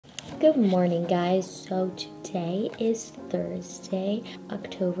Good morning, guys. So today is Thursday,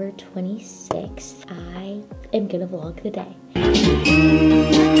 October 26th. I am gonna vlog the day.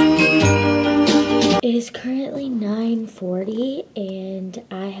 It is currently 9:40 and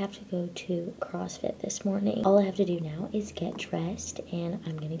I have to go to CrossFit this morning. All I have to do now is get dressed and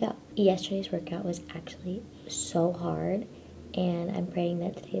I'm gonna go. Yesterday's workout was actually so hard and I'm praying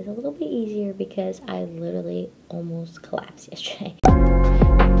that today is a little bit easier because I literally almost collapsed yesterday.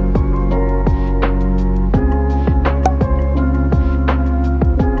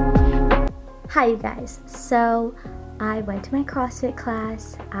 Hi you guys, so I went to my CrossFit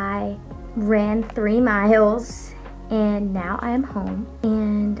class, I ran 3 miles, and now I am home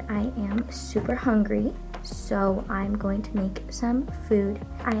and I am super hungry, so I'm going to make some food.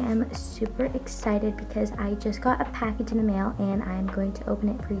 I am super excited because I just got a package in the mail and I'm going to open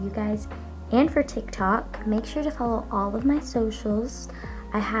it for you guys and for TikTok. Make sure to follow all of my socials.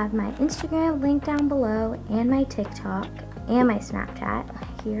 I have my Instagram linked down below and my TikTok and my Snapchat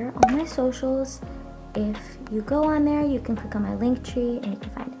here on my socials. If you go on there, you can click on my link tree and you can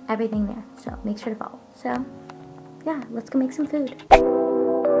find everything there. So make sure to follow. So yeah, let's go make some food. Okay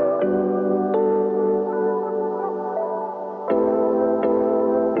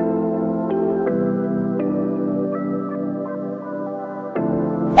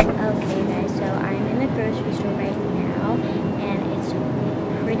guys, so I'm in the grocery store right now and it's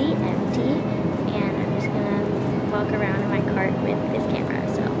pretty empty and I'm just gonna walk around in my cart with this camera,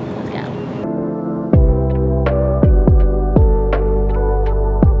 so let's go.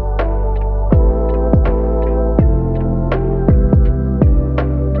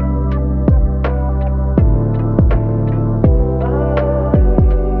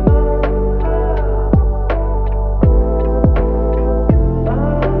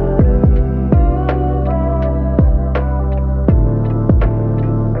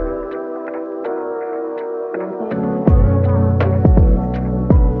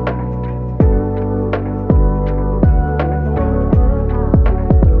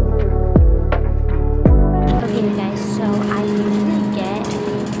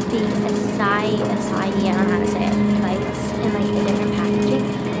 I don't know how to say it, bites in like a different packaging,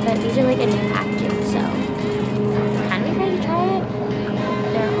 but these are like a new packaging, so I'm kind of excited to try it.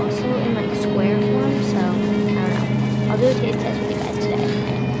 They're also in like square form, so I don't know. I'll do a taste test with you guys today,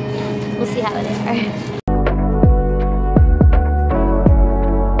 and we'll see how they are.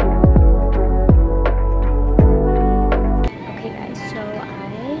 Okay guys, so I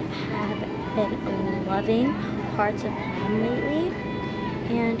have been loving Hearts of Palm lately,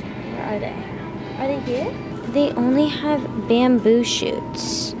 and where are they? Are they here? They only have bamboo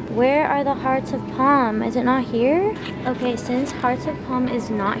shoots. Where are the Hearts of Palm? Is it not here? Okay, since Hearts of Palm is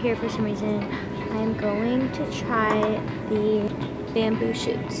not here for some reason, I'm going to try the bamboo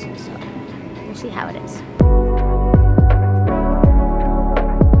shoots. So we'll see how it is.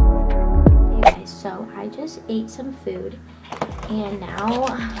 Hey guys, so I just ate some food and now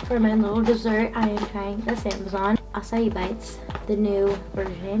for my little dessert, I am trying this Amazon acai bites, the new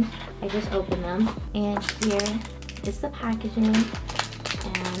version. I just opened them and here is the packaging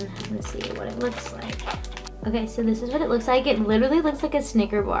and let's see what it looks like. Okay, so this is what it looks like. It literally looks like a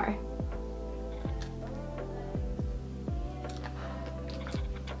Snicker bar.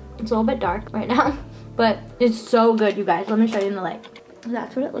 It's a little bit dark right now, but it's so good, you guys. Let me show you in the light.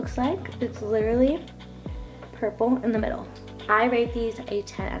 That's what it looks like. It's literally purple in the middle. I rate these a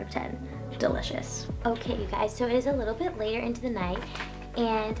 10 out of 10. Delicious. Okay you guys, so it is a little bit later into the night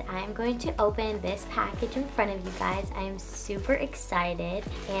and I'm going to open this package in front of you guys. I am super excited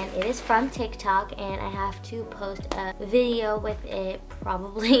and it is from TikTok and I have to post a video with it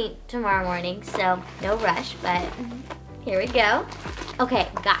probably tomorrow morning, so no rush, but here we go. Okay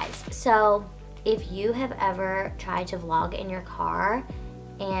guys, so if you have ever tried to vlog in your car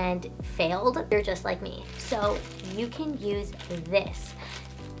and failed, you're just like me. So you can use this.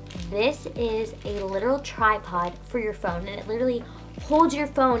 This is a literal tripod for your phone and it literally holds your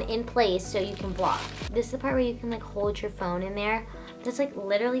phone in place so you can vlog. This is the part where you can like hold your phone in there. That's like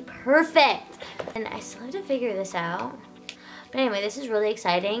literally perfect. And I still have to figure this out. But anyway, this is really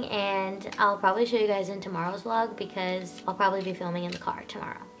exciting and I'll probably show you guys in tomorrow's vlog because I'll probably be filming in the car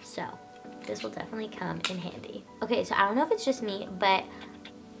tomorrow. So this will definitely come in handy. Okay, so I don't know if it's just me, but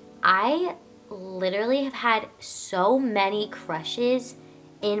I literally have had so many crushes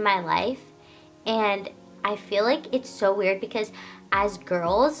in my life and I feel like it's so weird because as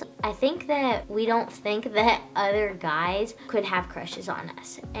girls, I think that we don't think that other guys could have crushes on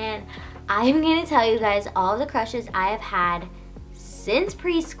us. And I'm gonna tell you guys all of the crushes I have had since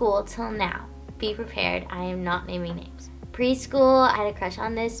preschool till now. Be prepared, I am not naming names. preschool, I had a crush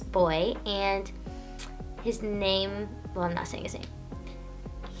on this boy, and his name, well, I'm not saying his name.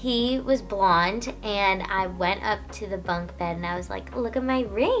 He was blonde, and I went up to the bunk bed and I was like, look at my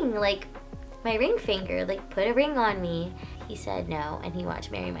ring, like my ring finger, like put a ring on me. He said no, and he wanted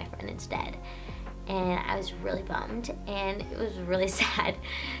to marry my friend instead. And I was really bummed, and it was really sad.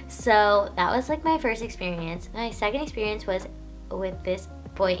 So that was like my first experience. My second experience was with this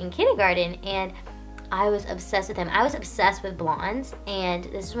boy in kindergarten, and I was obsessed with him. I was obsessed with blondes, and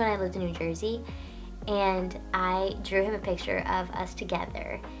this is when I lived in New Jersey, and I drew him a picture of us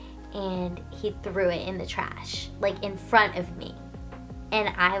together, and he threw it in the trash, like in front of me.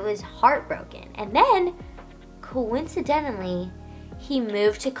 And I was heartbroken. And then, coincidentally, he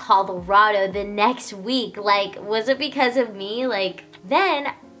moved to Colorado the next week. Like, was it because of me? Like, then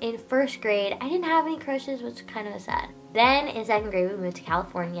in first grade, I didn't have any crushes, which was kind of sad. Then in second grade, we moved to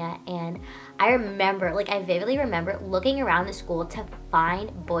California, and I remember, like I vividly remember looking around the school to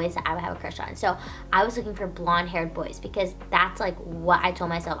find boys that I would have a crush on. So I was looking for blonde-haired boys because that's like what I told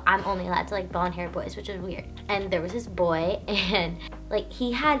myself. I'm only allowed to like blonde-haired boys, which was weird. And there was this boy, and like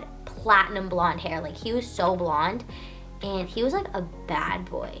he had platinum blonde hair. Like he was so blonde, and he was like a bad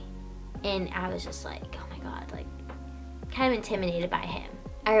boy. And I was just like, oh my God, like kind of intimidated by him.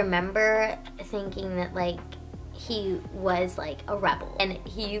 I remember thinking that like he was like a rebel, and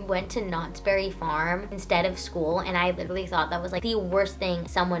he went to Knott's Berry Farm instead of school, and I literally thought that was like the worst thing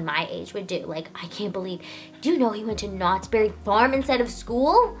someone my age would do. Like, I can't believe, do you know he went to Knott's Berry Farm instead of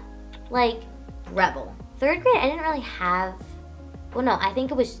school? Like, rebel. Third grade, I didn't really have, well no, I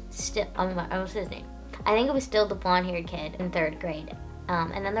think it was still, what's his name? I think it was still the blonde-haired kid in third grade.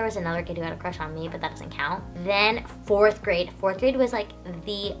 And then there was another kid who had a crush on me, but that doesn't count. Then fourth grade was like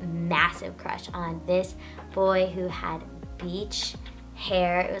the massive crush on this boy who had beach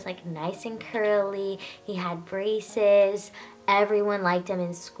hair. It was like nice and curly. He had braces. Everyone liked him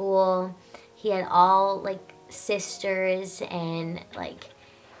in school. He had all like sisters, and like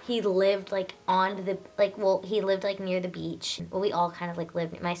he lived like on the, like, well, he lived like near the beach. Well, we all kind of like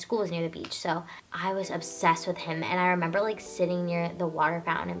lived, my school was near the beach, so I was obsessed with him. And I remember like sitting near the water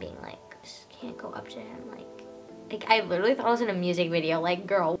fountain and being like, just can't go up to him. Like I literally thought I was in a music video, like,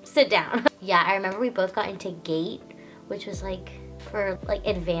 girl, sit down. Yeah, I remember we both got into GATE, which was like for like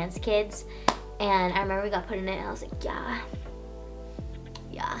advanced kids. And I remember we got put in it, and I was like,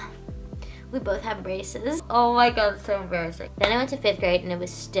 yeah. We both have braces. Oh my God, it's so embarrassing. Then I went to fifth grade, and it was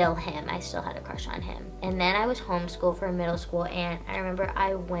still him. I still had a crush on him. And then I was homeschooled for middle school, and I remember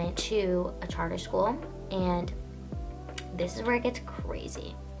I went to a charter school, and this is where it gets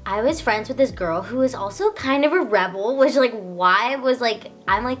crazy. I was friends with this girl who was also kind of a rebel, which like, why was like,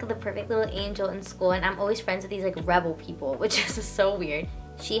 I'm like the perfect little angel in school, and I'm always friends with these like rebel people, which is so weird.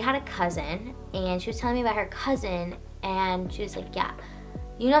 She had a cousin, and she was telling me about her cousin, and she was like, yeah,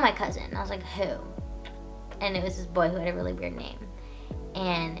 you know my cousin. And I was like, who? And it was this boy who had a really weird name.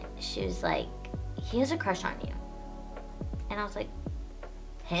 And she was like, he has a crush on you. And I was like,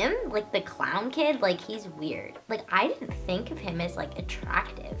 him? Like the clown kid? Like, he's weird. Like, I didn't think of him as like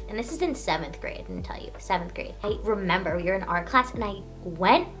attractive. And this is in 7th grade, I didn't tell you, 7th grade. I remember we were in art class, and I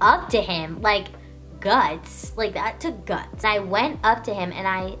went up to him, like, guts. Like, that took guts. I went up to him and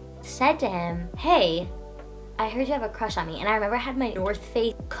I said to him, hey, I heard you have a crush on me. And I remember I had my North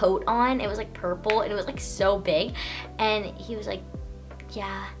Face coat on. It was like purple, and it was like so big. And he was like,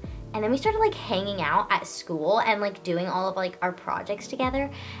 yeah. And then we started like hanging out at school and like doing all of like our projects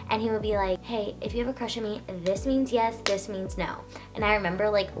together. And he would be like, hey, if you have a crush on me, this means yes, this means no. And I remember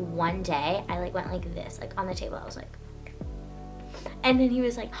like one day I like went like this, like on the table. I was like, and then he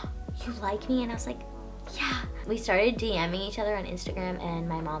was like, oh, you like me? And I was like, yeah. We started DMing each other on Instagram, and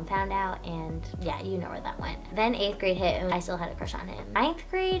my mom found out, and yeah, you know where that went. Then 8th grade hit, and I still had a crush on him. 9th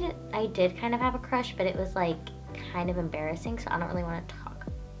grade, I did kind of have a crush, but it was like kind of embarrassing, so I don't really want to talk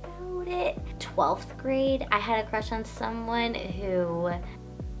about it. 12th grade, I had a crush on someone who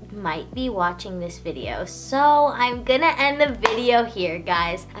might be watching this video, so I'm gonna end the video here,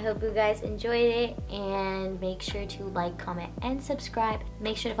 guys. I hope you guys enjoyed it, and make sure to like, comment, and subscribe.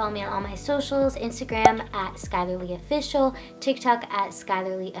 Make sure to follow me on all my socials: Instagram at SkylarLeeOfficial, TikTok at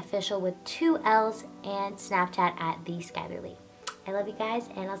SkylarLeeOfficial with 2 L's, and Snapchat at TheSkylarLee. I love you guys,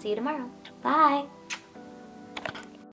 and I'll see you tomorrow. Bye.